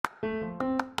Hey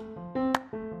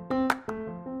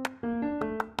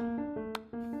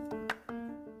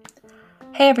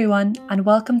everyone, and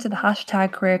welcome to the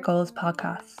 #Career Goals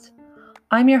podcast.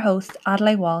 I'm your host,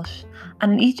 Adelaide Walsh,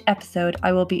 and in each episode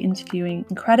I will be interviewing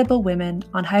incredible women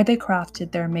on how they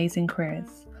crafted their amazing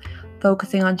careers,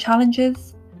 focusing on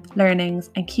challenges, learnings,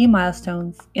 and key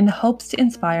milestones in the hopes to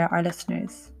inspire our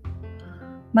listeners.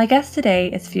 My guest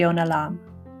today is Fiona Lamb.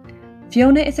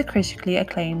 Fiona is a critically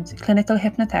acclaimed clinical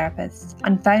hypnotherapist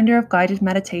and founder of guided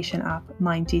meditation app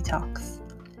Mind Detox.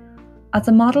 As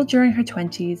a model during her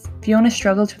 20s, Fiona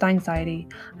struggled with anxiety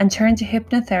and turned to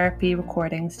hypnotherapy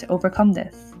recordings to overcome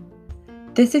this.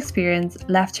 This experience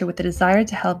left her with the desire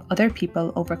to help other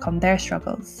people overcome their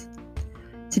struggles.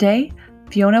 Today,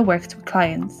 Fiona works with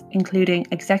clients, including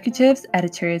executives,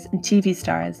 editors, and TV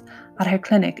stars at her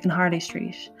clinic in Harley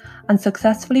Street, and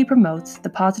successfully promotes the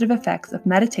positive effects of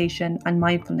meditation and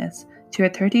mindfulness to her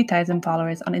 30,000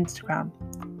 followers on Instagram.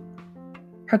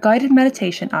 Her guided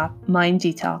meditation app, Mind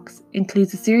Detox,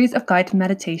 includes a series of guided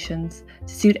meditations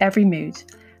to suit every mood,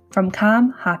 from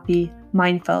calm, happy,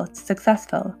 mindful to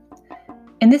successful.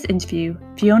 In this interview,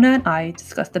 Fiona and I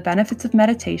discuss the benefits of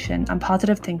meditation and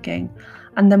positive thinking,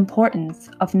 and the importance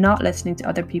of not listening to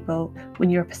other people when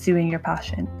you're pursuing your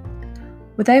passion.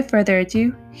 Without further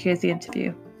ado, here's the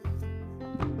interview.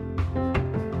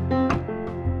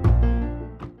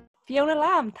 Fiona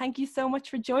Lamb, thank you so much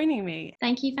for joining me.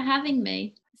 Thank you for having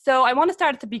me. So I want to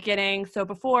start at the beginning, so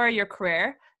before your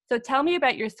career. So tell me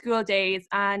about your school days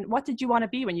and what did you want to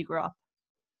be when you grew up?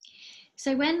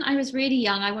 So when I was really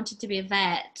young, I wanted to be a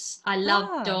vet. I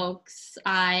loved dogs.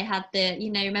 I had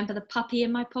remember the puppy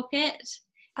in my pocket?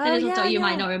 The little dog, you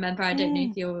might not remember, I don't know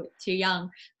if you're too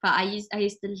young, but I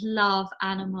used to love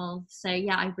animals. So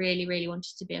yeah, I really, really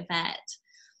wanted to be a vet.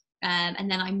 And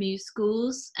then I moved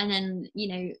schools, and then,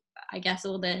 I guess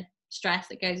all the stress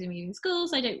that goes with moving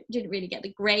schools, I didn't really get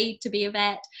the grade to be a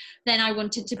vet. Then I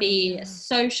wanted to be a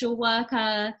social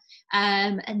worker,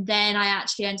 and then I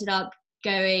actually ended up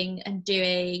going and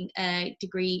doing a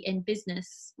degree in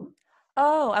business.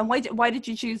 Oh, and why did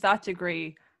you choose that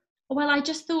degree? Well, I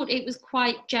just thought it was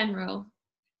quite general.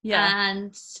 Yeah.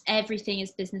 And everything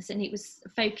is business, and it was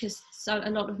focused a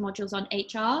lot of modules on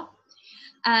HR.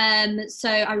 So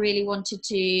I really wanted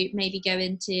to maybe go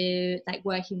into like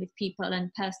working with people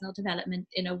and personal development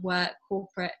in a work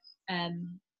corporate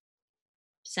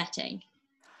setting.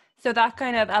 So that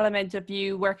kind of element of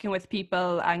you working with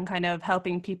people and kind of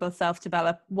helping people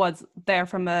self-develop was there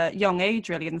from a young age,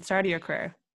 really, in the start of your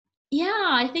career? Yeah,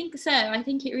 I think so. I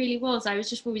think it really was. I was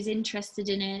just always interested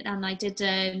in it, and I did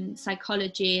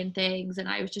psychology and things, and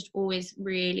I was just always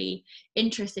really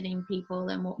interested in people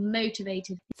and what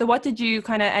motivated. So what did you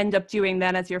kind of end up doing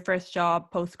then as your first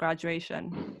job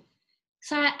post-graduation?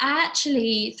 So I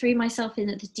actually threw myself in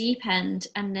at the deep end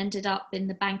and ended up in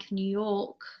the Bank of New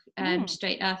York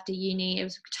straight after uni. It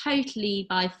was totally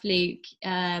by fluke.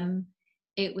 I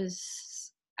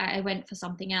went for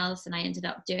something else, and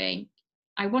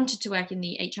I wanted to work in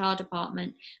the HR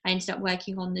department. I ended up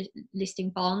working on the listing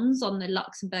bonds on the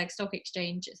Luxembourg Stock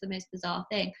Exchange. It's the most bizarre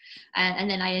thing. And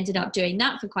then I ended up doing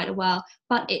that for quite a while.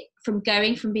 But from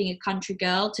going from being a country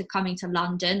girl to coming to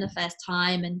London the first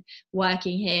time and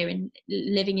working here and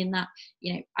living in that,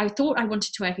 I thought I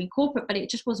wanted to work in corporate, but it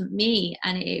just wasn't me.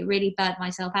 And it really burnt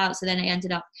myself out. So then I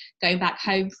ended up going back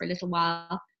home for a little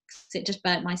while because it just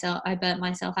I burnt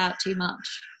myself out too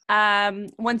much.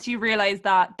 Once you realized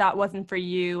that wasn't for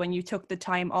you and you took the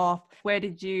time off, where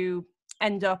did you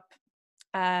end up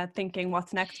thinking,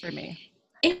 what's next for me?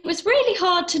 It was really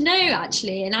hard to know,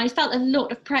 actually, and I felt a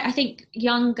lot of pressure. I think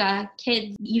younger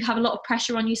kids, you have a lot of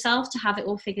pressure on yourself to have it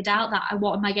all figured out, that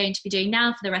what am I going to be doing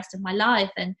now for the rest of my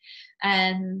life? And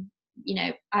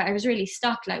I was really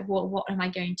stuck, like what am I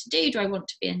going to do? Do I want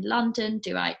to be in London?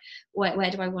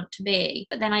 Where do I want to be?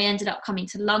 But then I ended up coming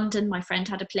to London. My friend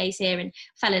had a place here and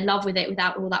fell in love with it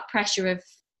without all that pressure of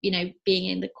being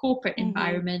in the corporate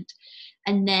environment.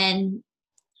 And then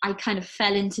I kind of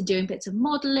fell into doing bits of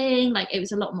modeling. Like, it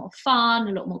was a lot more fun,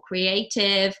 a lot more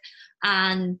creative.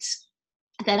 And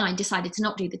then I decided to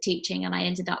not do the teaching, and I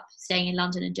ended up staying in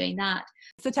London and doing that.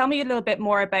 So tell me a little bit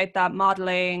more about that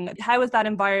modeling. How was that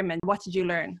environment? What did you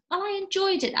learn? Well, I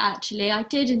enjoyed it, actually. I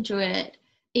did enjoy it.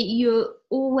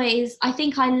 I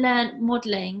think I learned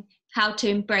modeling how to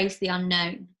embrace the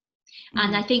unknown.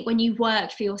 And I think when you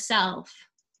work for yourself,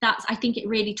 I think it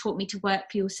really taught me to work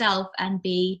for yourself and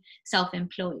be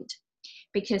self-employed,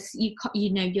 because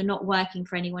you're not working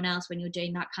for anyone else when you're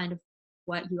doing that kind of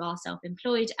work. You are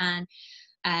self-employed, and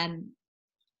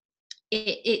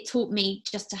it taught me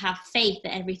just to have faith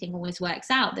that everything always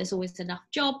works out. There's always enough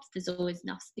jobs, there's always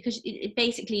enough, because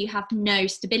basically you have no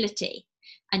stability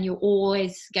and you're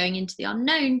always going into the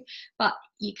unknown, but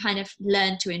you kind of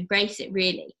learn to embrace it,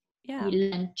 really. Yeah. You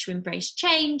learn to embrace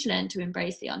change, learn to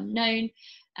embrace the unknown.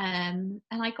 And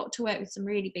I got to work with some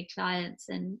really big clients,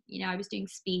 and I was doing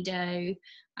Speedo,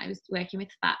 I was working with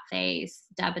Fat Face,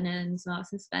 Debenhams,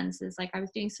 Marks and Spencers, like I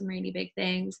was doing some really big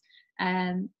things,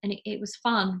 and it was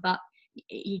fun, but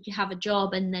you have a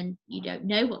job and then you don't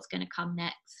know what's going to come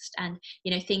next. And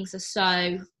things are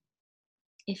so,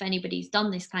 if anybody's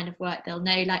done this kind of work, they'll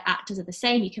know, like, actors are the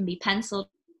same. You can be penciled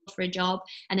for a job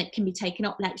and it can be taken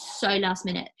up like so last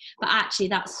minute, but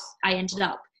actually I ended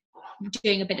up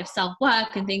doing a bit of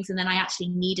self-work and things, and then I actually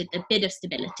needed a bit of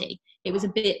stability. It was a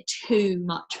bit too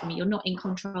much for me. You're not in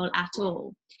control at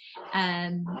all,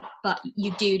 but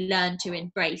you do learn to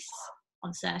embrace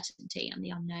uncertainty and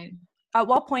the unknown. At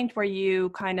what point were you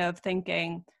kind of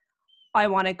thinking, I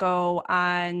want to go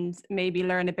and maybe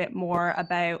learn a bit more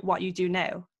about what you do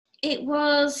now? It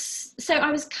was, so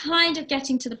I was kind of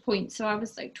getting to the point. So I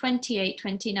was like 28,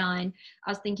 29.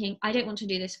 I was thinking, I don't want to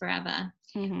do this forever.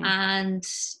 Mm-hmm. And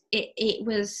it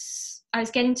was, I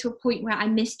was getting to a point where I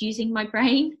missed using my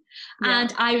brain. Yeah.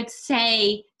 And I would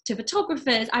say to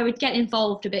photographers, I would get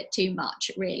involved a bit too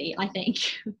much, really, I think.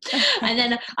 And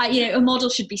then, a model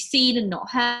should be seen and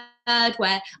not heard,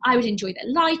 where I would enjoy the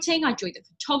lighting, I enjoy the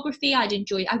photography, I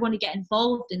want to get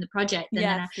involved in the project. And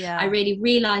then I really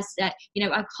realized that,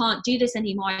 I can't do this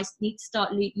anymore. I need to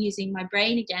start using my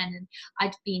brain again. And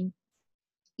I'd been,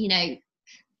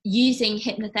 using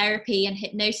hypnotherapy and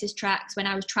hypnosis tracks when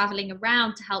I was traveling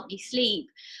around to help me sleep.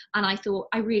 And I thought,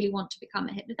 I really want to become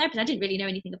a hypnotherapist. I didn't really know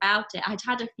anything about it. I'd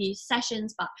had a few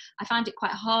sessions, but I found it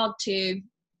quite hard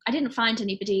I didn't find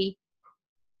anybody.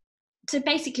 So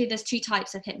basically there's two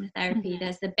types of hypnotherapy. Mm-hmm.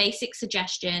 There's the basic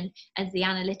suggestion and the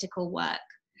analytical work.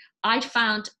 I'd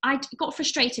got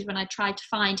frustrated when I tried to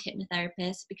find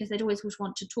hypnotherapists, because they'd always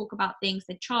want to talk about things.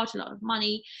 They'd charge a lot of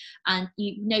money, and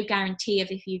no guarantee of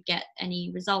if you'd get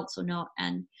any results or not.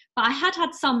 But I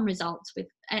had some results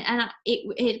and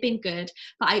it had been good.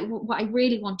 But what I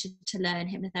really wanted to learn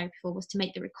hypnotherapy for was to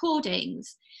make the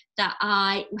recordings that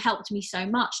helped me so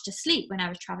much to sleep when I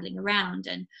was traveling around.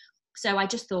 And so I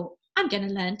just thought, I'm going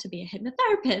to learn to be a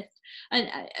hypnotherapist. And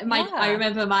I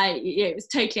remember it was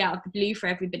totally out of the blue for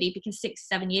everybody, because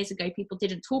 6-7 years ago, people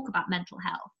didn't talk about mental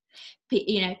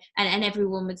health, and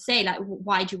everyone would say, like,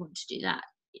 why do you want to do that?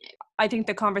 I think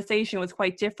the conversation was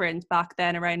quite different back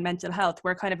then around mental health.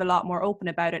 We're kind of a lot more open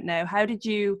about it now. How did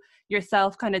you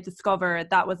yourself kind of discover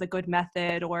that was a good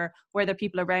method, or were there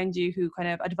people around you who kind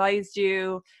of advised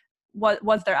you? What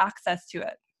was there access to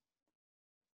it?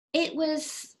 It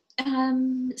was,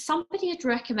 somebody had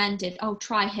recommended,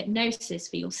 try hypnosis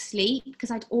for your sleep, because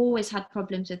I'd always had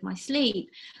problems with my sleep.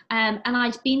 And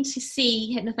I'd been to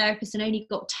see hypnotherapists and only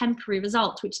got temporary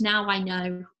results, which now I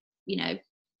know,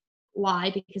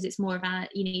 why, because it's more of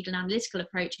you need an analytical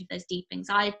approach if there's deep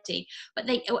anxiety. But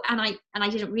I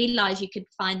didn't realize you could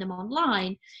find them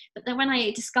online. But then when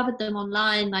I discovered them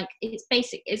online, like, it's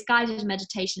guided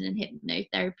meditation, and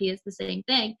hypnotherapy is the same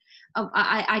thing.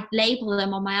 I'd label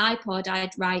them on my iPod.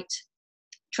 I'd write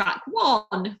track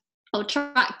 1 or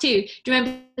track 2. Do you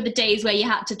remember the days where you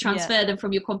had to transfer them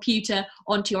from your computer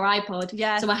onto your iPod?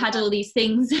 Yes. So I had all these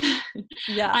things.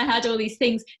 I had all these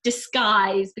things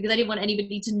disguised, because I didn't want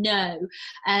anybody to know.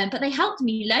 But they helped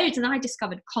me loads. And I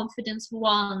discovered confidence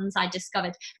ones. I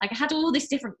discovered, like, I had all this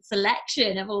different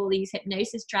selection of all these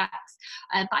hypnosis tracks.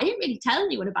 But I didn't really tell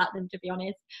anyone about them, to be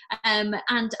honest. And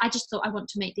I just thought, I want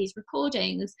to make these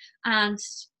recordings. And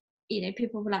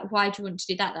people were like, why do you want to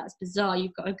do that? That's bizarre.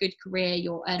 You've got a good career,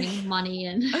 you're earning money.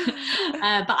 And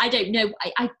but I don't know.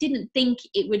 I didn't think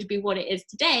it would be what it is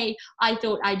today. I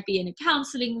thought I'd be in a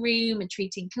counseling room and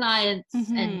treating clients,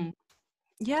 mm-hmm. and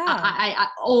I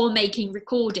or making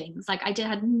recordings. Like, I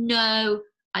had no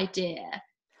idea.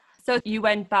 So you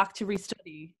went back to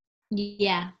restudy?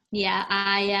 Yeah.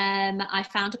 I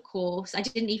found a course. I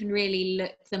didn't even really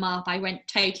look them up. I went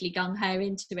totally gung-ho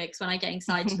into it, because when I get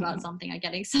excited about something, I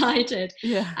get excited.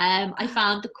 Yeah. I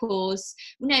found the course.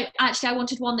 No, actually, I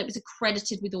wanted one that was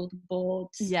accredited with all the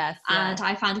boards. Yes. And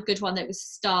I found a good one that was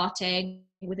starting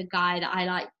with a guy that I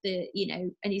liked,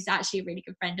 and he's actually a really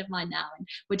good friend of mine now, and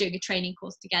we're doing a training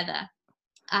course together.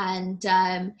 And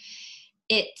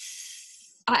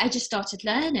I just started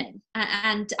learning,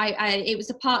 and it was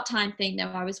a part-time thing,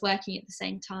 though. I was working at the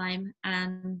same time,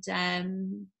 and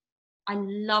I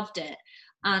loved it.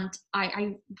 And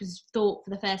I was thought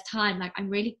for the first time, like, I'm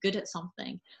really good at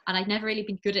something, and I'd never really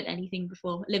been good at anything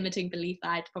before, limiting belief that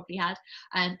I'd probably had.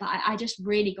 But I just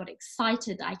really got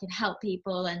excited that I could help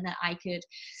people, and that I could,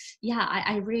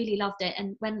 I really loved it.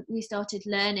 And when we started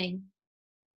learning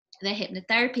the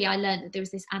hypnotherapy, I learned that there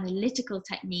was this analytical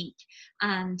technique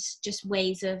and just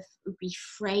ways of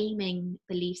reframing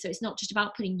beliefs. So it's not just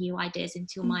about putting new ideas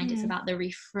into your mind, it's about the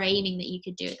reframing that you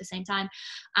could do at the same time.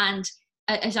 And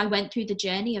as I went through the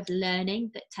journey of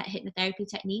learning the hypnotherapy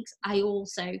techniques, I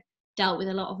also dealt with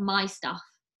a lot of my stuff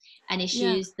and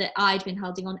issues that I'd been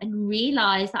holding on, and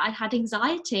realized that I had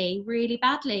anxiety really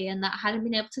badly, and that I hadn't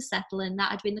been able to settle, and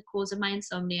that had been the cause of my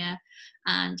insomnia.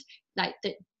 And like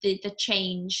the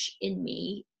change in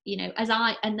me, you know, as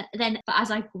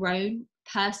I've grown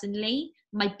personally,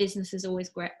 my business has always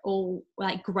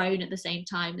grown at the same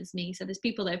time as me. So there's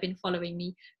people that have been following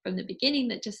me from the beginning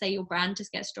that just say your brand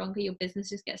just gets stronger, your business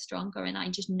just gets stronger, and I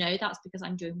just know that's because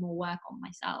I'm doing more work on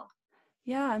myself.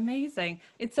 Yeah, amazing.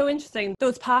 It's so interesting.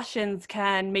 Those passions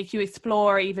can make you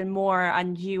explore even more,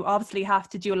 and you obviously have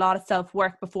to do a lot of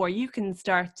self-work before you can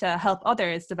start to help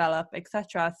others develop,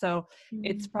 etc. So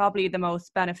it's probably the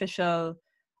most beneficial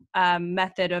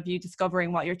method of you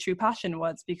discovering what your true passion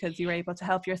was, because you were able to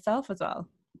help yourself as well.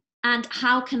 And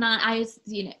how can I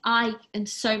am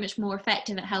so much more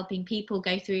effective at helping people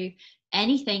go through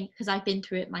anything, because I've been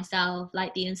through it myself,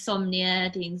 like the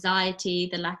insomnia, the anxiety,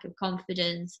 the lack of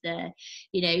confidence, the,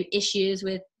 you know, issues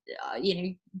with,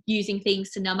 using things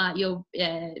to numb out your,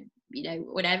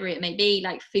 whatever it may be,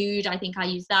 like food. I think I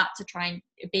use that to try and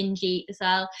binge eat as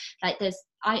well. Like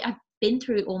I've been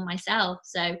through it all myself,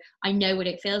 so I know what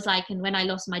it feels like. And when I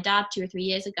lost my dad 2 or 3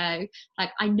 years ago,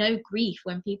 like, I know grief,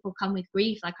 when people come with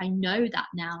grief, like, I know that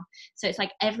now. So it's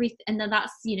like and then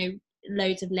that's,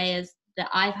 loads of layers that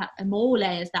I've had, and more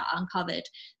layers that are uncovered.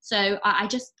 So I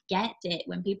just get it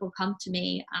when people come to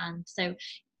me. And so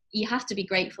you have to be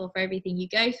grateful for everything you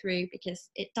go through, because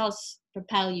it does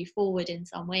propel you forward in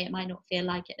some way. It might not feel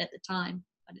like it at the time,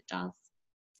 but it does.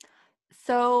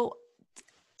 So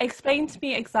explain to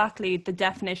me exactly the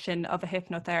definition of a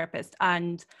hypnotherapist,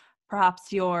 and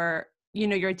perhaps your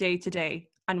day-to-day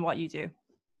and what you do.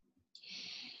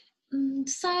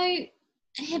 So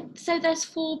there's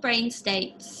 4 brain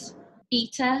states: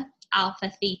 beta,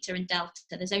 alpha, theta, and delta.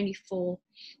 There's only 4.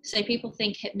 So people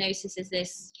think hypnosis is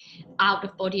this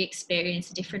out-of-body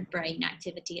experience, a different brain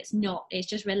activity. It's not. It's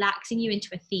just relaxing you into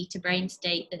a theta brain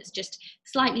state that's just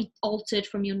slightly altered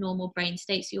from your normal brain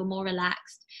state, so you're more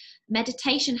relaxed.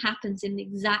 Meditation happens in the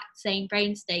exact same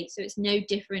brain state, so it's no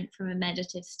different from a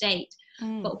meditative state.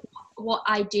 But what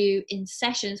I do in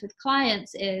sessions with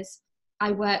clients is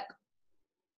I work,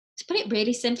 to put it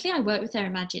really simply, I work with their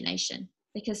imagination,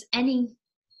 because any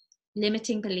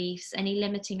limiting beliefs, any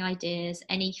limiting ideas,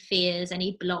 any fears,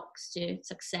 any blocks to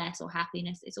success or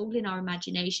happiness, it's all in our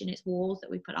imagination. It's walls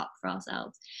that we put up for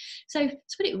ourselves. So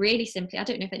to put it really simply, I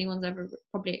don't know if anyone's ever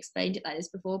probably explained it like this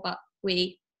before, but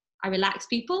I relax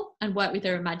people and work with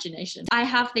their imagination. I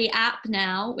have the app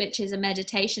now, which is a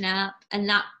meditation app, and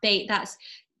that's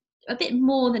a bit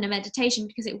more than a meditation,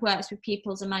 because it works with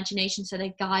people's imagination. So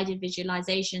they're guided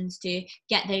visualizations to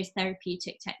get those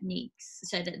therapeutic techniques,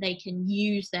 so that they can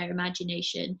use their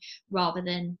imagination rather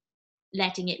than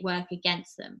letting it work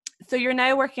against them. So you're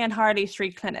now working at Harley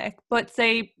Street Clinic, but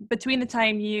say between the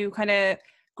time you kind of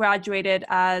graduated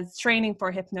as training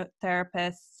for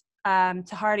hypnotherapists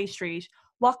to Harley Street,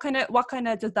 what kind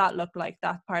of does that look like,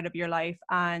 that part of your life?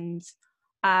 And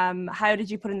how did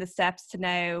you put in the steps to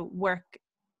now work,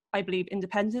 I believe,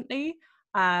 independently,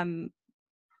 and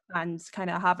kind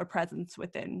of have a presence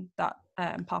within that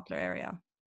popular area?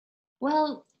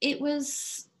 Well, it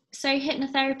was, so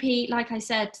hypnotherapy, like I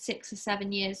said, 6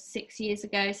 years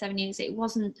ago, 7 years, it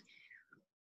wasn't,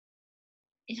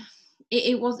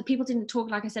 it was, people didn't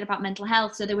talk, like I said, about mental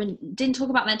health. So they didn't talk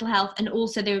about mental health, and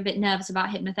also they were a bit nervous about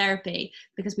hypnotherapy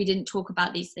because we didn't talk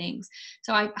about these things.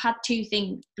 So I had 2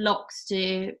 blocks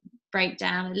to break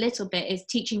down a little bit, is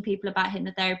teaching people about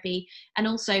hypnotherapy, and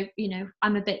also,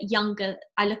 I'm a bit younger,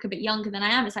 I look a bit younger than I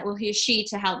am. It's like, well, who's she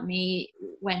to help me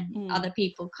when other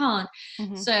people can't?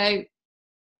 So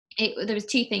there was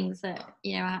 2 things that I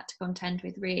had to contend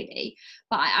with, really.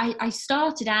 But I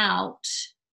started out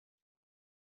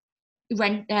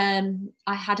when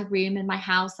I had a room in my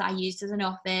house that I used as an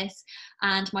office,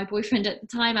 and my boyfriend at the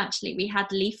time, actually, we had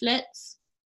leaflets.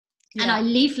 Yeah. And I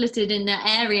leafleted in the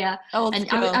area. Old and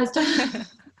school. I was doing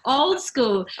old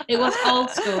school. It was old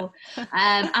school.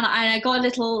 And I got a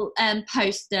little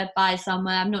poster by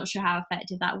somewhere. I'm not sure how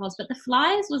effective that was, but the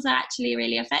flyers was actually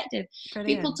really effective.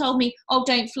 Brilliant. People told me, oh,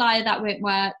 don't flyer, that won't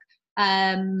work.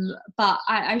 But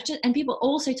I was just, and people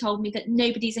also told me that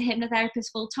nobody's a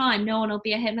hypnotherapist full time. No one will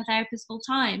be a hypnotherapist full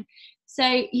time.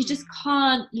 So you just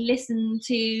can't listen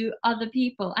to other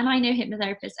people. And I know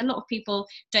hypnotherapists, a lot of people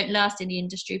don't last in the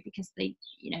industry because they,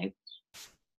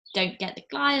 don't get the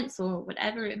clients or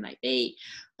whatever it might be.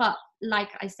 But like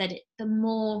I said, the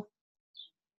more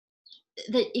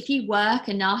that if you work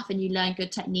enough and you learn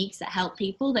good techniques that help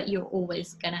people, that you're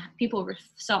always gonna, people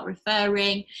start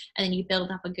referring, and then you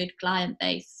build up a good client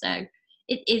base. So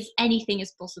it is, anything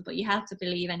is possible. You have to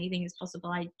believe anything is possible.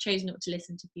 I chose not to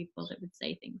listen to people that would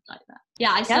say things like that.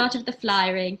 Yeah, I started the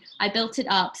flyering, I built it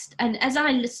up, and as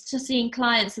I was seeing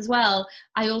clients as well,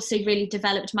 I also really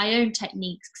developed my own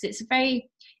techniques, because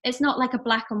it's not like a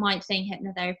black and white thing,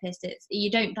 hypnotherapist.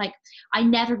 I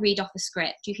never read off a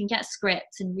script. You can get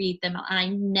scripts and read them, and I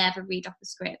never read off a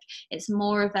script. It's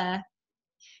more of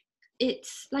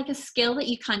it's like a skill that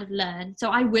you kind of learn.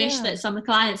 So I wish that some of the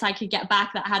clients I could get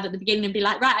back that I had at the beginning and be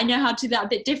like, right, I know how to do that a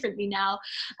bit differently now.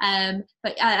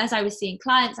 But as I was seeing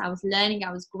clients, I was learning,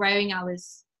 I was growing, I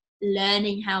was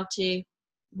learning how to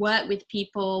work with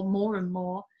people more and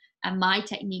more. And my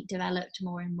technique developed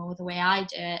more and more the way I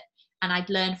do it. And I'd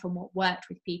learn from what worked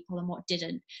with people and what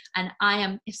didn't. And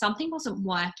if something wasn't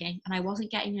working and I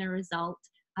wasn't getting a result,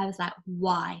 I was like,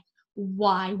 why?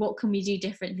 What can we do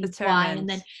differently? Why? And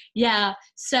then I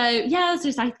was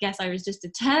just, I guess I was just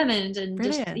determined and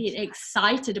just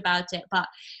excited about it.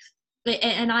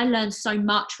 And I learned so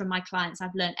much from my clients.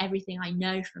 I've learned everything I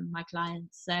know from my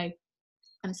clients. So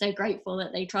I'm so grateful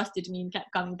that they trusted me and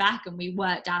kept coming back, and we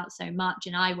worked out so much,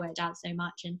 and I worked out so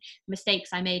much. And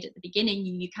mistakes I made at the beginning,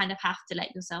 you kind of have to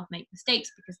let yourself make mistakes,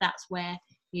 because that's where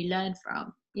you learn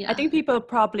from. Yeah. I think people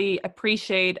probably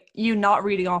appreciate you not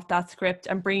reading off that script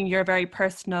and bringing your very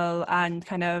personal and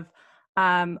kind of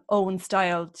own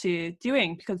style to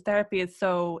doing, because therapy is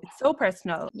so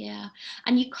personal. Yeah,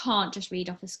 and you can't just read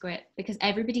off a script, because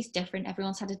everybody's different.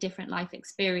 Everyone's had a different life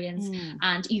experience,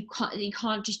 and you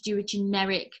can't just do a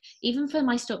generic. Even for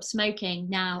my stop smoking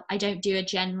now, I don't do a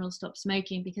general stop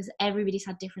smoking, because everybody's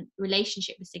had different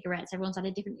relationship with cigarettes. Everyone's had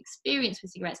a different experience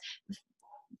with cigarettes.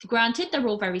 Granted, they're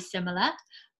all very similar,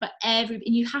 but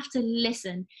you have to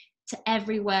listen to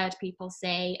every word people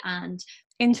say. And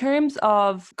in terms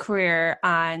of career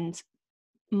and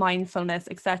mindfulness,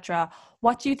 etc.,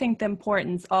 what do you think the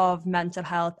importance of mental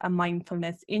health and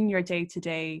mindfulness in your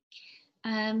day-to-day?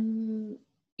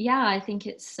 I think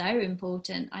it's so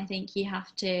important. I think you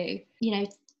have to,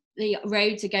 the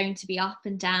roads are going to be up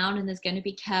and down, and there's going to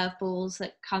be curveballs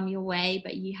that come your way,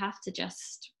 but you have to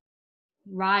just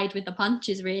ride with the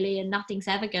punches, really, and nothing's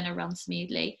ever going to run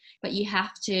smoothly. But you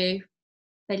have to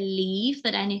believe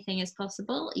that anything is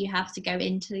possible. You have to go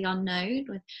into the unknown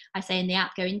with, I say in the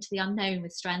app, go into the unknown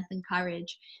with strength and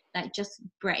courage. Like, just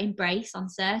embrace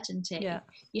uncertainty.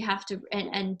 You have to,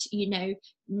 and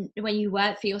when you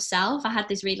work for yourself, I had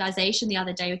this realization the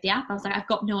other day with the app. I was like, I've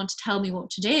got no one to tell me what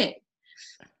to do.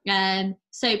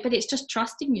 But it's just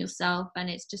trusting yourself, and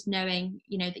it's just knowing,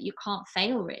 that you can't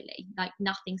fail, really. Like,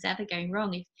 nothing's ever going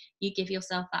wrong. If you give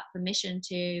yourself that permission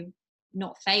to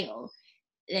not fail,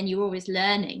 then you're always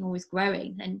learning, always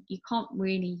growing, and you can't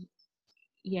really,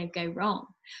 go wrong.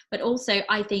 But also,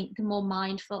 I think the more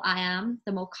mindful I am,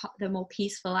 the more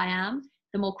peaceful I am,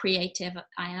 the more creative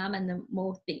I am, and the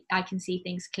more I can see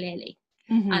things clearly.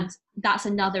 And that's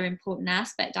another important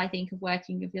aspect, I think, of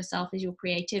working with yourself, is your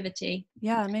creativity.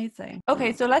 Yeah, amazing.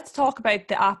 Okay, so let's talk about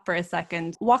the app for a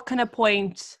second. What kind of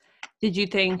point did you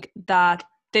think that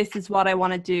this is what I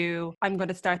want to do, I'm going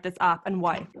to start this app, and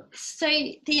why? So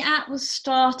the app was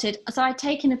started, so I'd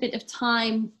taken a bit of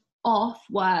time off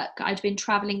work. I'd been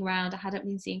traveling around. I hadn't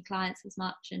been seeing clients as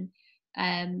much,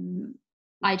 and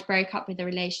I'd broke up with a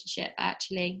relationship,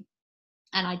 actually,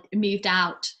 and I moved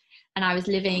out, and I was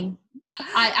living,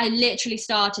 I literally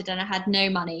started, and I had no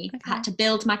money. I had to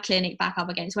build my clinic back up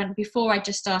again. So before I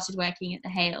just started working at the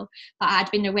Hale, but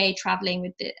I'd been away traveling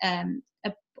with an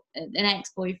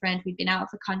ex-boyfriend. We'd been out of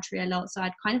the country a lot, so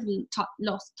I'd kind of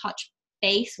lost touch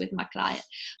base with my client.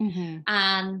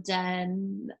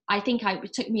 And I think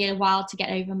it took me a while to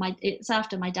get over it's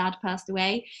after my dad passed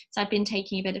away, so I'd been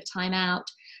taking a bit of time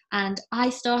out, and I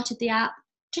started the app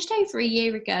just over a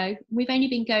year ago. We've only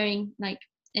been going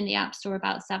in the App Store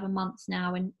about 7 months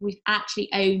now, and we've actually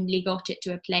only got it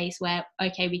to a place where,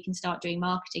 okay, we can start doing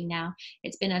marketing now.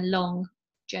 It's been a long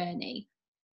journey.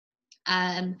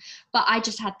 But I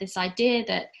just had this idea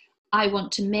that I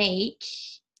want to make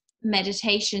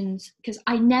meditations, because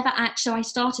I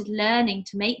started learning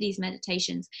to make these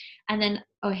meditations, and then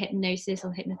hypnosis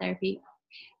or hypnotherapy,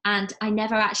 and I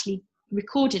never actually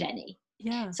recorded any,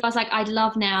 Yeah. So I was like, I'd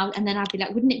love now. And then I'd be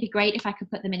like, wouldn't it be great if I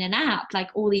could put them in an app? Like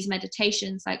all these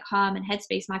meditations, like Calm and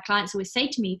Headspace. My clients always say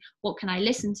to me, what can I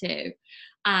listen to?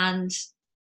 And,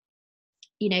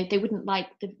 you know, they wouldn't like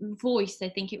the voice. They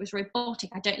think it was robotic.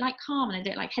 I don't like Calm and I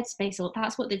don't like Headspace. Or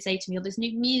that's what they'd say to me. Or there's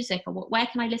new music, or where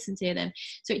can I listen to them?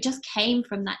 So it just came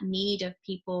from that need of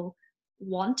people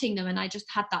wanting them. And I just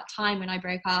had that time when I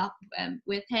broke up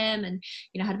with him, and,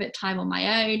 you know, had a bit of time on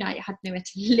my own. I had nowhere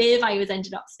to live. I was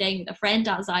ended up staying with a friend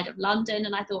outside of London.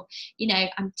 And I thought, you know,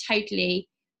 I'm totally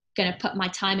going to put my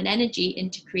time and energy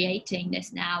into creating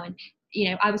this now. And,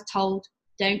 you know, I was told,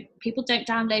 people don't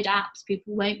download apps,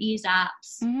 people won't use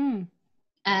apps.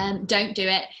 Don't do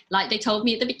it. Like they told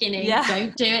me at the beginning,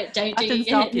 don't do it, don't do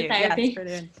your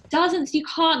hypnotherapy. You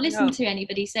can't listen to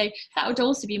anybody. So that would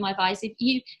also be my advice.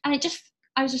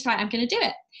 I was just right, I'm going to do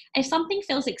it. If something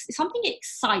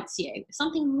excites you, if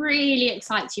something really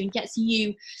excites you and gets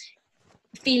you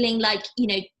feeling like, you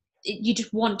know, you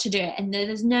just want to do it, and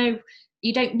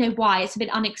you don't know why, it's a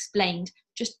bit unexplained,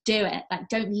 just do it. Like,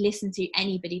 don't listen to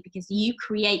anybody, because you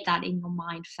create that in your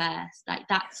mind first. Like,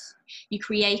 you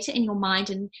create it in your mind,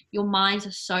 and your minds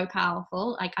are so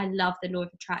powerful. Like, I love the law of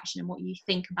attraction, and what you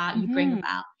think about, you bring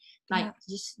about. Like,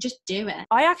 just do it.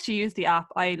 I actually use the app.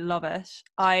 I love it.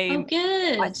 Oh,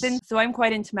 good. So I'm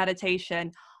quite into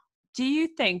meditation. Do you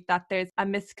think that there's a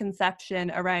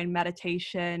misconception around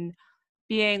meditation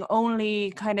being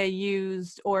only kind of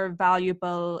used or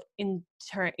valuable in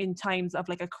times of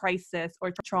like a crisis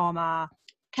or trauma?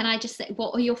 Can I just say,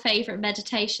 what are your favorite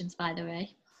meditations, by the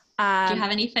way? Do you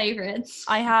have any favorites?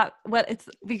 I have, well, it's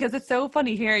because it's so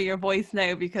funny hearing your voice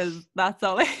now, because that's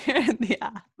all I hear in the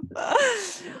app.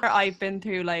 I've been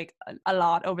through like a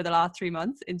lot over the last 3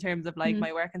 months in terms of like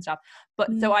my work and stuff. But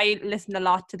so I listen a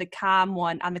lot to the Calm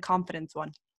one and the Confidence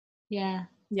one. Yeah.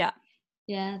 Yeah.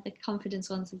 Yeah, the Confidence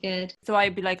ones are good. So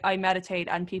I'd be like, I meditate,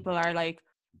 and people are like,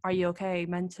 are you okay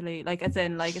mentally? Like, as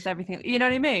in, like, it's everything, you know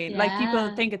what I mean? Yeah. Like,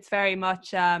 people think it's very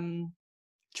much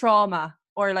trauma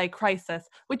or like crisis,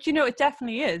 which, you know, it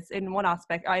definitely is in one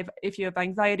aspect. If you have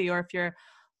anxiety, or if you're,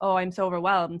 oh, I'm so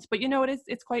overwhelmed, but, you know,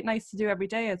 it's quite nice to do every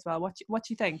day as well. What do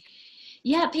you think?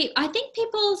 Yeah, I think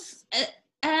people's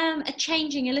are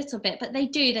changing a little bit, but they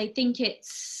think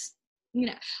it's, you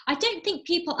know, I don't think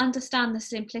people understand the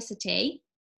simplicity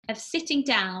of sitting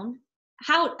down.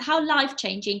 How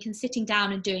life-changing can sitting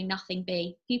down and doing nothing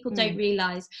be? People don't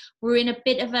realize we're in a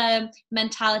bit of a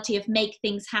mentality of make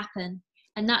things happen.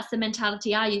 And that's the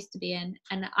mentality I used to be in.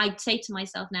 And I'd say to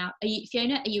myself now,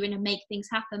 Fiona, are you in a make things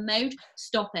happen mode?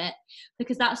 Stop it.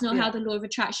 Because that's not how the law of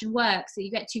attraction works. So you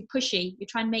get too pushy. You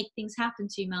try and make things happen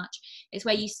too much. It's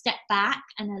where you step back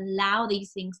and allow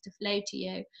these things to flow to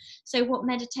you. So what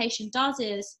meditation does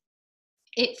is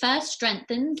it first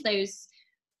strengthens those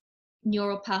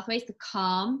neural pathways, the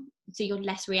calm. So you're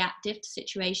less reactive to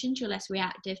situations. You're less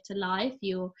reactive to life.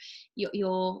 You're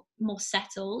more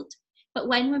settled. But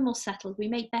when we're more settled, we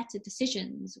make better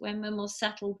decisions. When we're more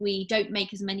settled, we don't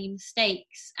make as many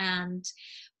mistakes.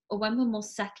 Or when we're more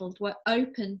settled, we're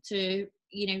open to,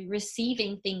 you know,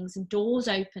 receiving things, and doors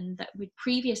open that we'd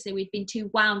been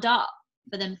too wound up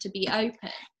for them to be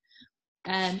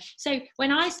open. So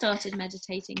when I started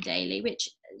meditating daily, which,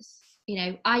 you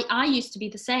know, I used to be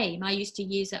the same. I used to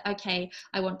use it, okay,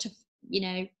 I want to, you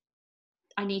know,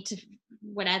 I need to,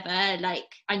 whatever, like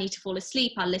I need to fall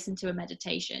asleep, I'll listen to a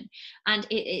meditation. And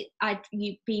I'd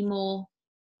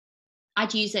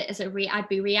use it as I'd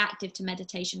be reactive to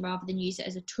meditation rather than use it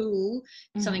as a tool,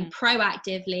 something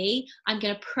proactively. I'm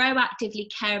going to proactively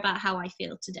care about how I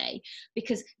feel today,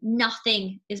 because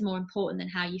nothing is more important than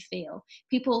how you feel.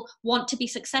 People want to be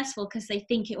successful because they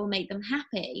think it will make them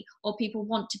happy, or people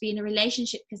want to be in a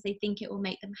relationship because they think it will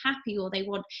make them happy, or they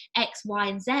want X, Y,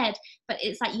 and Z. But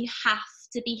it's like, you have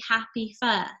to be happy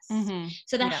first.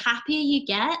 So the happier you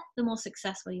get, the more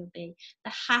successful you'll be.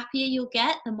 The happier you'll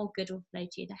get, the more good will flow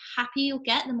to you. The happier you'll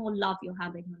get, the more love you'll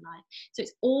have in your life. So it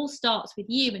all starts with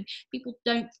you, and people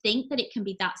don't think that it can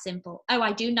be that simple. Oh,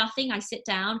 I do nothing, I sit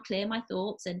down, clear my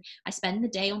thoughts, and I spend the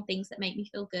day on things that make me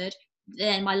feel good,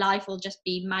 then my life will just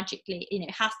be magically, you know,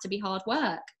 it has to be hard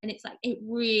work. And it's like, it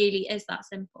really is that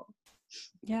simple.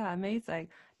 Yeah, amazing.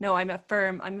 No, I'm a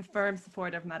firm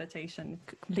supporter of meditation.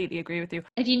 Completely agree with you.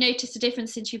 Have you noticed a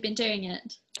difference since you've been doing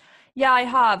it? Yeah, I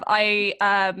have.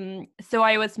 So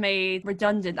I was made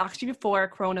redundant actually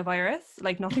before coronavirus,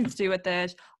 like nothing to do with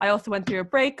it. I also went through a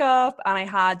breakup and I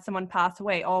had someone pass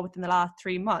away all within the last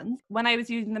 3 months. When I was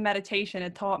using the meditation,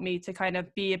 it taught me to kind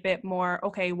of be a bit more,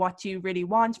 okay, what do you really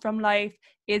want from life?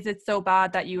 Is it so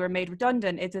bad that you were made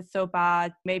redundant? Is it so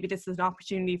bad? Maybe this is an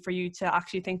opportunity for you to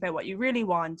actually think about what you really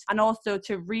want, and also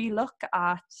to re-look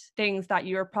at things that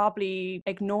you're probably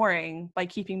ignoring by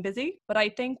keeping busy. But I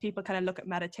think people kind of look at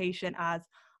meditation as,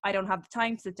 I don't have the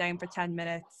time to sit down for 10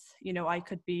 minutes. I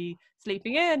could be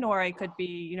sleeping in, or I could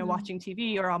be, watching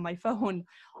TV or on my phone,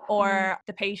 or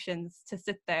the patience to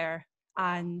sit there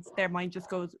and their mind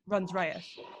just runs riot.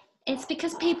 It's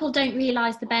because people don't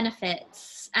realize the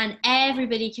benefits, and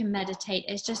everybody can meditate.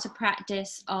 It's just a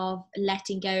practice of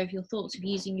letting go of your thoughts, of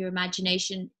using your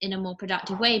imagination in a more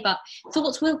productive way. But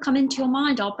thoughts will come into your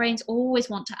mind. Our brains always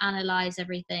want to analyze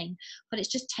everything, but it's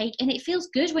just and it feels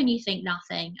good when you think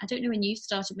nothing. I don't know when you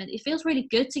started, but it feels really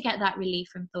good to get that relief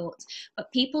from thoughts.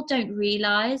 But people don't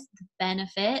realize the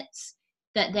benefits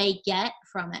that they get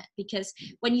from it, because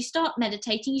when you start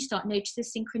meditating, you start noticing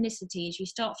synchronicities, you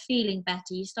start feeling better,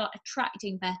 you start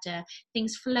attracting better,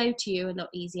 things flow to you a lot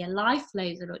easier, life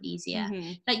flows a lot easier.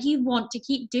 Like, you want to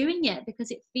keep doing it because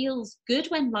it feels good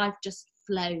when life just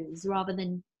flows, rather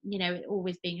than it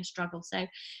always being a struggle. So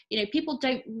people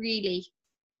don't really,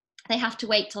 they have to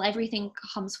wait till everything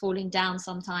comes falling down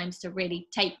sometimes to really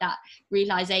take that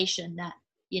realization that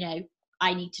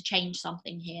I need to change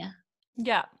something here.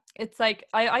 Yeah, it's like,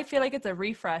 I feel like it's a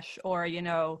refresh, or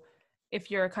if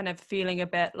you're kind of feeling a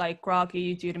bit like groggy,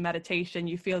 you do the meditation,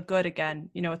 you feel good again.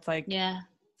 It's like,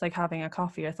 it's like having a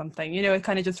coffee or something. It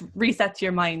kind of just resets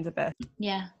your mind a bit.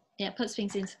 Yeah, it puts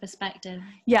things into perspective.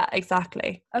 Yeah,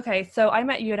 exactly. Okay, so I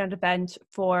met you at an event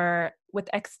with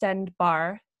Extend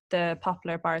Bar, the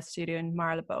popular bar studio in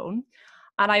Marylebone,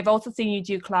 and I've also seen you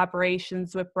do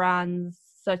collaborations with brands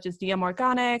such as DM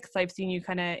Organics. I've seen you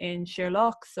kind of in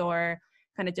Sherlock's or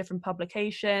kind of different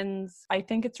publications. I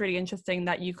think it's really interesting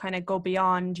that you kind of go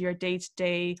beyond your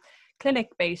day-to-day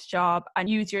clinic-based job and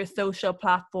use your social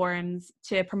platforms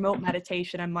to promote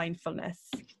meditation and mindfulness.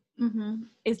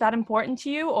 Is that important to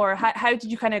you, or how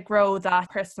did you kind of grow that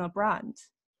personal brand?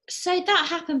 So that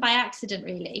happened by accident,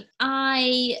 really.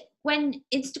 When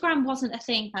Instagram wasn't a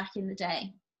thing back in the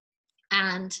day,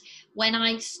 and when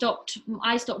I stopped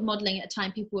modeling at a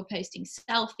time, people were posting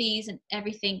selfies and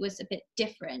everything was a bit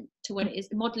different to what it is.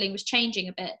 The modeling was changing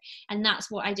a bit, and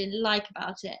that's what I didn't like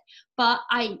about it. But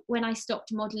when I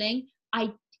stopped modeling,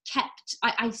 I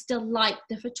still like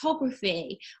the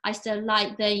photography. I still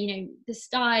like the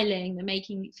styling, the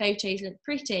making photos look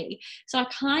pretty. So I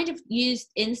kind of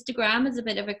used Instagram as a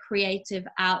bit of a creative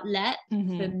outlet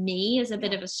for me, as a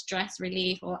bit of a stress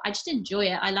relief, or I just enjoy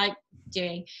it. I like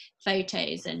doing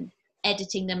photos and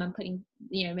editing them and putting,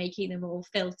 making them all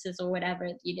filters or whatever,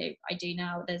 I do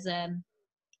now. There's the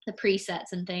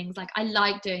presets and things, like I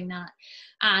like doing that.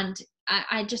 And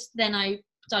I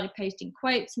started posting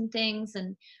quotes and things,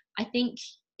 and I think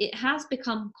it has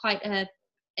become quite and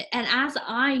as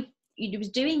I was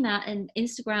doing that, and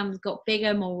Instagram got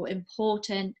bigger, more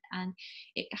important, and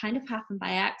it kind of happened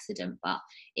by accident, but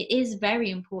it is very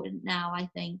important now, I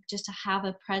think, just to have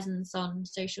a presence on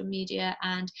social media.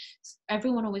 And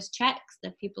everyone always checks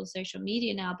the people's social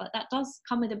media now, but that does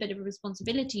come with a bit of a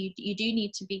responsibility. You do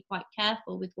need to be quite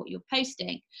careful with what you're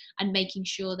posting and making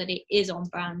sure that it is on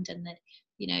brand, and that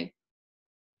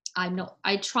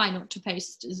I try not to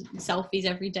post selfies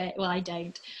every day. Well, I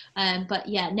don't. But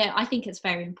yeah, no, I think it's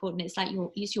very important. It's like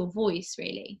use your voice,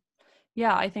 really.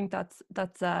 Yeah, I think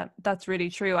that's really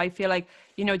true. I feel like,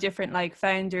 different like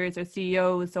founders or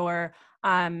CEOs or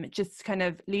just kind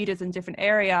of leaders in different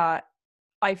area,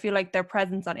 I feel like their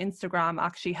presence on Instagram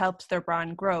actually helps their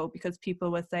brand grow, because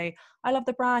people will say, I love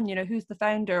the brand, who's the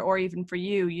founder? Or even for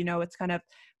you, it's kind of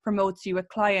promotes you with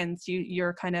clients.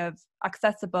 You're kind of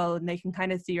accessible and they can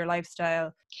kind of see your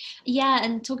lifestyle. Yeah,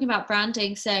 and talking about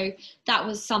branding, so that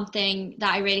was something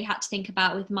that I really had to think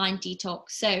about with Mind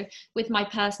Detox. So with my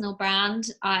personal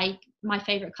brand, my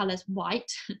favorite color is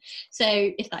white. So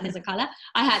if that is a color,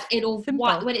 I had it all simple.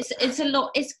 White. Well,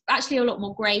 it's actually a lot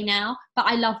more gray now, but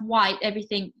I love white.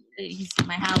 Everything. You see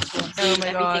my house once. Oh my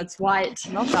everything's God. White.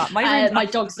 I love that. My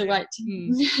dogs are white.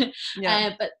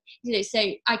 Yeah. But so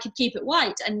I could keep it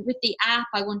white, and with the app,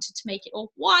 I wanted to make it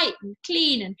all white and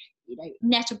clean. And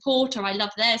Net-a-Porter, I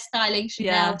love their styling.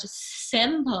 Chanel, just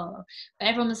simple. But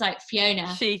everyone was like,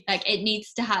 Fiona, chic. Like it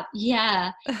needs to have,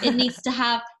 it needs to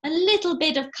have a little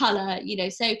bit of color,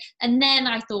 So, and then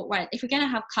I thought, right, if we're going to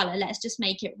have color, let's just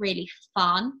make it really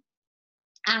fun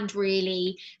and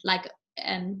really like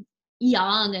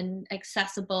young and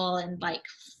accessible and like,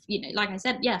 you know, like I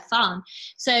said, yeah, fun.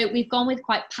 So we've gone with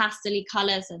quite pastel-y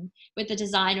colors, and with the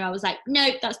designer I was like,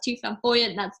 nope, that's too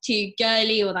flamboyant, that's too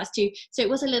girly, or that's too, so it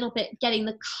was a little bit getting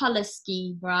the color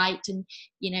scheme right. And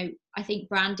you know, I think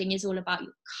branding is all about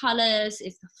your colors,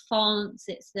 it's the fonts,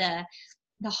 it's the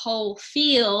whole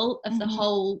feel of the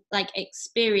whole like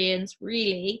experience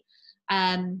really.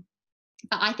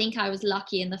 But I think I was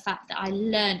lucky in the fact that I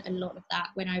learned a lot of that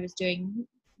when I was doing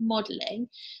modeling,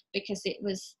 because it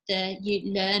was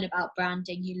you learn about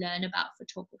branding, you learn about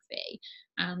photography,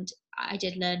 and I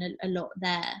did learn a lot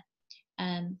there.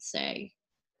 So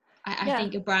I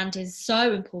think a brand is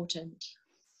so important.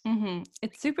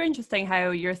 It's super interesting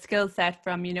how your skill set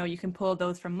from, you know, you can pull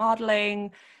those from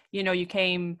modeling, you know, you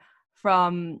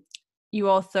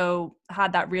also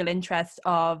had that real interest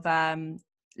of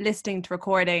listening to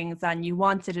recordings, and you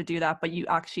wanted to do that, but you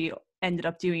actually ended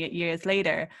up doing it years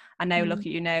later, and now look at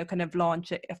you now kind of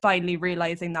launch it, finally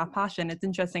realizing that passion. It's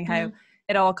interesting how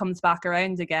it all comes back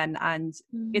around again, and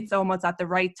it's almost at the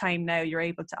right time now. You're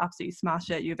able to absolutely smash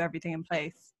it. You have everything in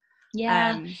place.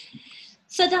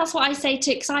 So that's what I say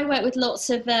to, because I work with lots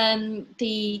of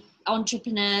the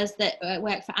entrepreneurs that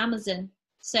work for Amazon.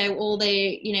 So all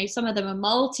the, you know, some of them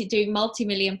are doing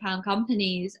multi-million-pound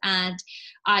companies, and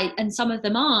some of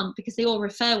them aren't, because they all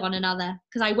refer one another,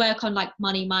 because I work on like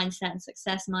money mindset and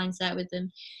success mindset with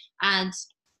them. And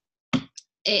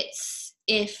I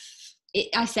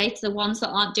say to the ones that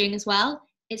aren't doing as well,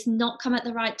 it's not come at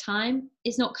the right time.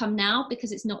 It's not come now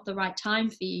because it's not the right time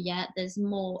for you yet. There's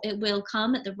more. It will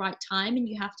come at the right time, and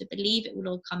you have to believe it will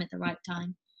all come at the right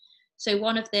time. So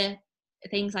one of the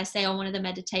things I say on one of the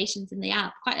meditations in the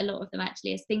app, quite a lot of them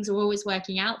actually, is things are always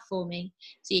working out for me.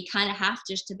 So you kind of have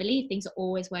just to believe things are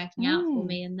always working out for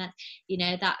me, and that, you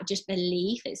know, that just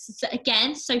belief. It's,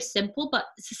 again, so simple, but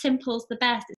simple's the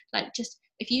best. It's like, just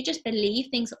if you just believe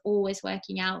things are always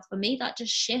working out for me, that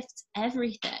just shifts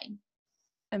everything.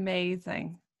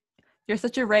 Amazing. You're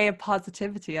such a ray of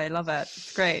positivity. I love it.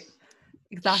 It's great.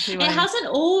 Exactly. It hasn't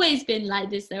always been like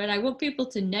this though, and I want people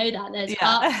to know that there's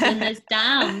ups and there's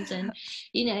downs, and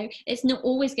you know, it's not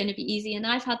always going to be easy. And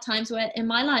I've had times where in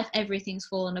my life everything's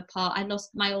fallen apart. I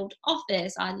lost my old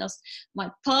office, I lost my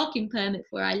parking permit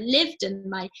where I lived, and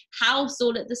my house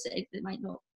all at the same. It might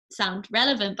not sound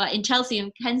relevant, but in Chelsea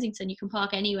and Kensington you can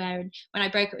park anywhere. And when I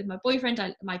broke up with my boyfriend,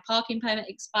 my parking permit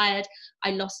expired.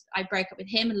 I broke up with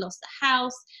him and lost the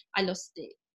house. I lost the,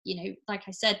 you know, like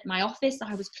I said, my office that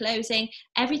I was closing.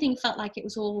 Everything felt like it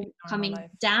was all coming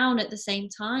down at the same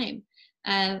time.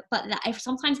 But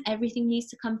sometimes everything needs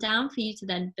to come down for you to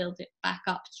then build it back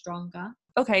up stronger.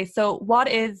 Okay, so what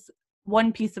is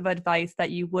one piece of advice that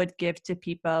you would give to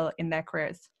people in their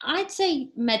careers? I'd say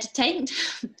meditate,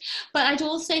 but I'd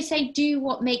also say do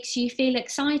what makes you feel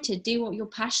excited, do what you're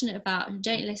passionate about, and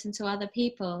don't listen to other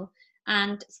people,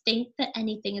 and think that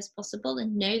anything is possible,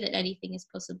 and know that anything is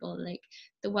possible. Like,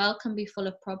 the world can be full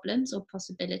of problems or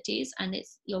possibilities, and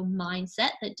it's your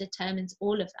mindset that determines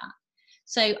all of that.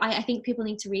 So I think people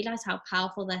need to realize how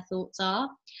powerful their thoughts are,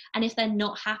 and if they're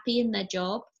not happy in their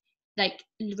job, like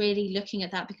really looking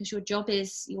at that, because your job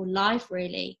is your life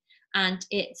really, and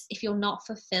it's, if you're not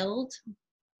fulfilled,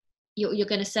 you're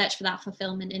going to search for that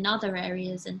fulfillment in other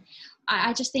areas. And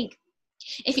I just think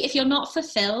if you're not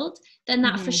fulfilled, then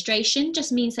that frustration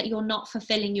just means that you're not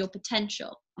fulfilling your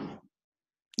potential.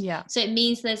 Yeah. So it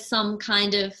means there's some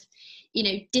kind of, you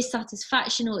know,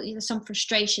 dissatisfaction or some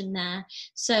frustration there.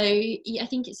 So I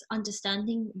think it's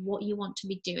understanding what you want to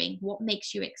be doing, what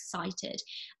makes you excited.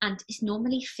 And it's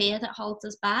normally fear that holds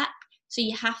us back. So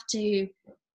you have to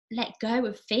let go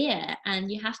of fear,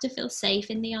 and you have to feel safe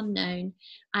in the unknown,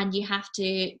 and you have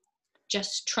to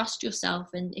just trust yourself.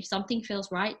 And if something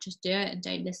feels right, just do it, and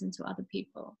don't listen to other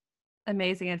people.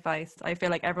 Amazing advice. I feel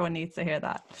like everyone needs to hear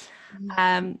that.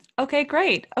 Okay,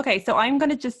 great. Okay, so I'm going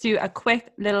to just do a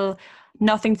quick little,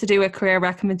 nothing to do with career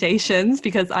recommendations,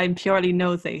 because I'm purely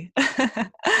nosy.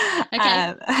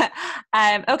 Okay.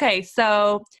 Okay,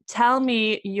 so tell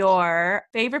me your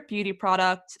favorite beauty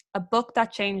product, a book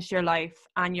that changed your life,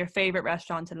 and your favorite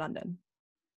restaurant in London.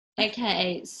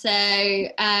 Okay, so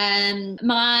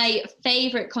my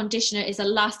favorite conditioner is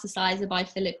Elasticizer by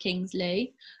Philip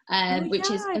Kingsley, which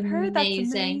is I've heard that's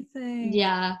amazing.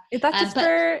 Yeah. Is that just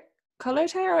for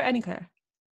coloured hair or any hair?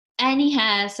 Any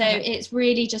hair. So it's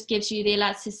really just gives you the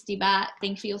elasticity back.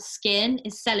 Thing for your skin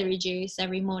is celery juice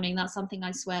every morning. That's something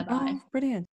I swear by. Oh,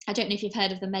 brilliant. I don't know if you've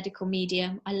heard of the medical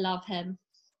medium. I love him.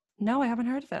 No, I haven't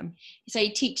heard of him. So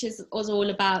he teaches us all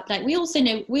about, like, we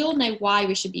all know why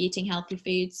we should be eating healthy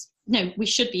foods. no, we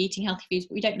should be eating healthy foods,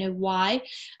 but we don't know why.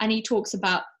 And he talks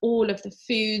about all of the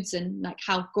foods and like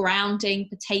how grounding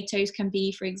potatoes can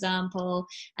be, for example,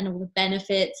 and all the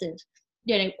benefits of,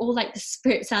 you know, all like the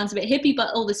spirit, sounds a bit hippie, but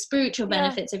all the spiritual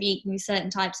benefits of eating certain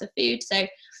types of food. So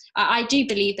I do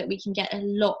believe that we can get a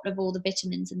lot of all the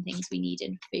vitamins and things we need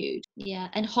in food. Yeah,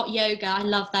 and hot yoga, I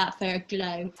love that for a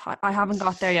glow. I haven't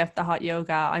got there yet, the hot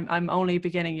yoga. I'm only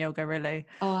beginning yoga, really.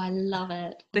 Oh, I love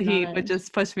it. The heat would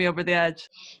just push me over the edge.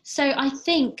 So I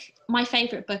think my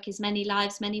favourite book is Many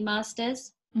Lives, Many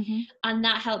Masters. Mm-hmm. And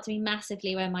that helped me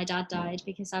massively when my dad died,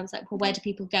 because I was like, well, where do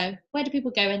people go? Where do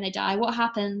people go when they die? What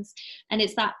happens? And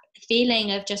it's that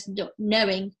feeling of just not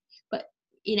knowing. But,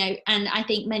 you know, and I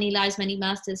think Many Lives, Many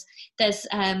Masters, there's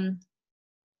a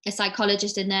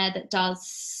psychologist in there that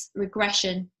does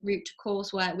regression, root to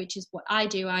cause work, which is what I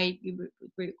do. I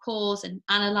root cause and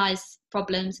analyze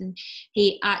problems. And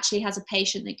he actually has a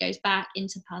patient that goes back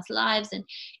into past lives. And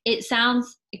it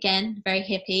sounds, again, very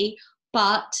hippie,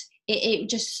 but it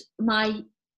just, my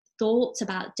thoughts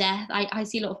about death, I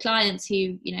see a lot of clients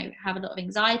who, you know, have a lot of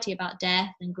anxiety about death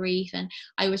and grief, and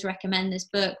I always recommend this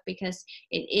book because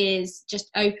it is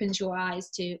just opens your eyes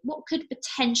to what could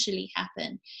potentially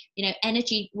happen. You know,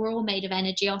 energy, we're all made of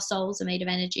energy, our souls are made of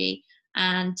energy,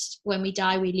 and when we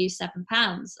die we lose 7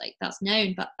 pounds, like that's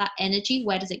known, but that energy,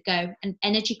 where does it go? And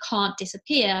energy can't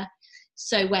disappear,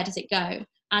 so where does it go?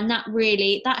 And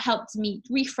that helped me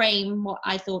reframe what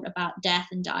I thought about death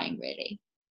and dying, really.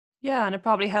 Yeah, and it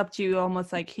probably helped you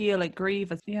almost like heal and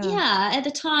grieve. Yeah, at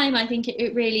the time, I think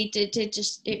it really did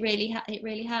just, it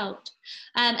really helped.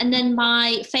 And then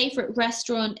my favourite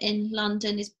restaurant in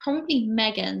London is probably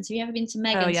Megan's. Have you ever been to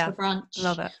Megan's for brunch?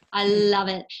 Love it. I love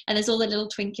it. And there's all the little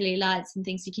twinkly lights and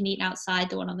things you can eat outside,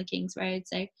 the one on the King's Road.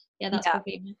 So yeah, that's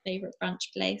probably my favourite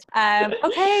brunch place.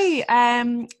 Okay,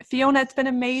 Fiona, it's been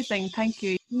amazing. Thank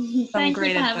you. Thank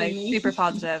you for having me. Super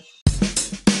positive.